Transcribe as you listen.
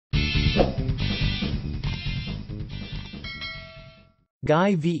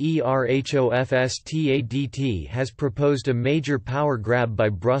Guy Verhofstadt has proposed a major power grab by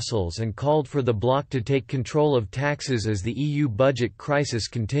Brussels and called for the bloc to take control of taxes as the EU budget crisis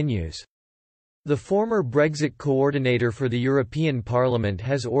continues. The former Brexit coordinator for the European Parliament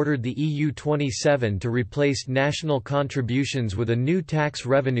has ordered the EU27 to replace national contributions with a new tax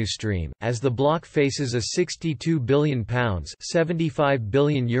revenue stream, as the bloc faces a £62 billion €75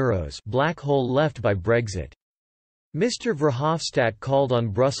 billion black hole left by Brexit. Mr Verhofstadt called on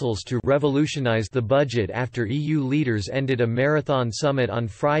Brussels to revolutionise the budget after EU leaders ended a marathon summit on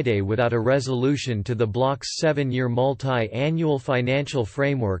Friday without a resolution to the bloc's 7-year multi-annual financial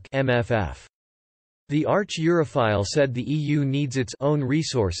framework (MFF). The arch-Europhile said the EU needs its own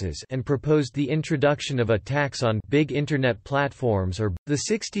resources and proposed the introduction of a tax on big internet platforms or. The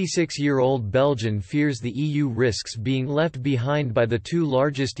 66-year-old Belgian fears the EU risks being left behind by the two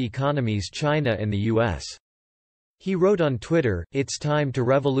largest economies, China and the US. He wrote on Twitter, "It's time to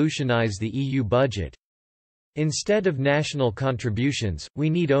revolutionize the EU budget. Instead of national contributions, we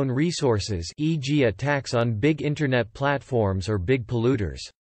need own resources, e.g. a tax on big internet platforms or big polluters.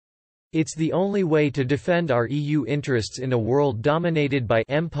 It's the only way to defend our EU interests in a world dominated by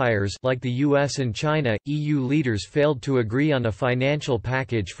empires like the US and China." EU leaders failed to agree on a financial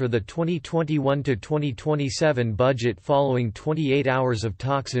package for the 2021 to 2027 budget following 28 hours of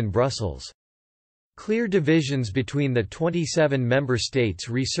talks in Brussels. Clear divisions between the 27 member states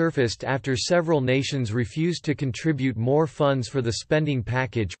resurfaced after several nations refused to contribute more funds for the spending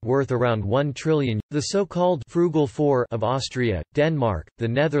package, worth around €1 trillion. The so-called Frugal Four of Austria, Denmark, the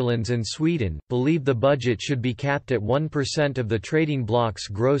Netherlands and Sweden believe the budget should be capped at 1% of the trading bloc's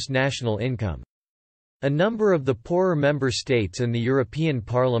gross national income. A number of the poorer member states and the European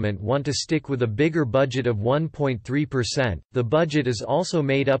Parliament want to stick with a bigger budget of 1.3%. The budget is also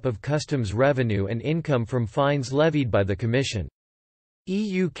made up of customs revenue and income from fines levied by the Commission.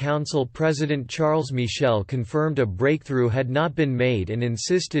 EU Council President Charles Michel confirmed a breakthrough had not been made and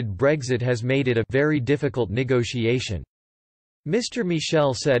insisted Brexit has made it a very difficult negotiation. Mr.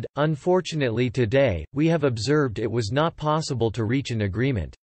 Michel said, "Unfortunately today, we have observed it was not possible to reach an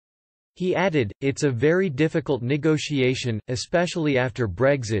agreement." He added, "It's a very difficult negotiation, especially after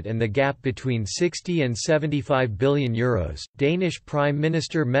Brexit and the gap between €60 and €75 billion. Danish Prime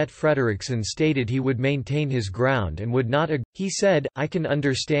Minister Mette Frederiksen stated he would maintain his ground and would not agree. He said, "I can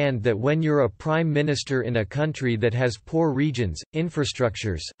understand that when you're a prime minister in a country that has poor regions,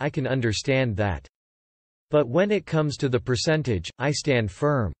 infrastructures, I can understand that. But when it comes to the percentage, I stand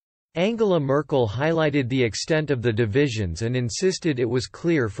firm." Angela Merkel highlighted the extent of the divisions and insisted it was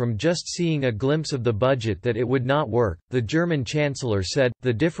clear from just seeing a glimpse of the budget that it would not work. The German Chancellor said,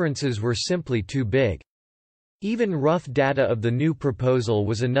 the differences were simply too big. Even rough data of the new proposal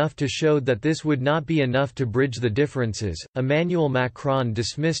was enough to show that this would not be enough to bridge the differences. Emmanuel Macron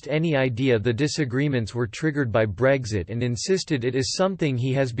dismissed any idea the disagreements were triggered by Brexit and insisted it is something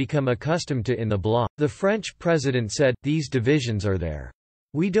he has become accustomed to in the bloc. The French president said, "These divisions are there.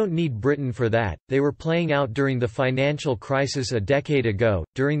 We don't need Britain for that. They were playing out during the financial crisis a decade ago,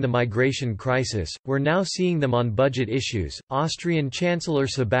 during the migration crisis. We're now seeing them on budget issues." Austrian Chancellor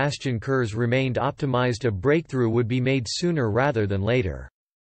Sebastian Kurz remained optimistic a breakthrough would be made sooner rather than later.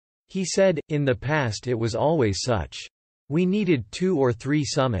 He said, "In the past it was always such. We needed 2 or 3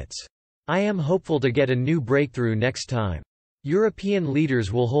 summits. I am hopeful to get a new breakthrough next time." European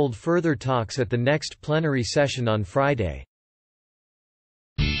leaders will hold further talks at the next plenary session on Friday.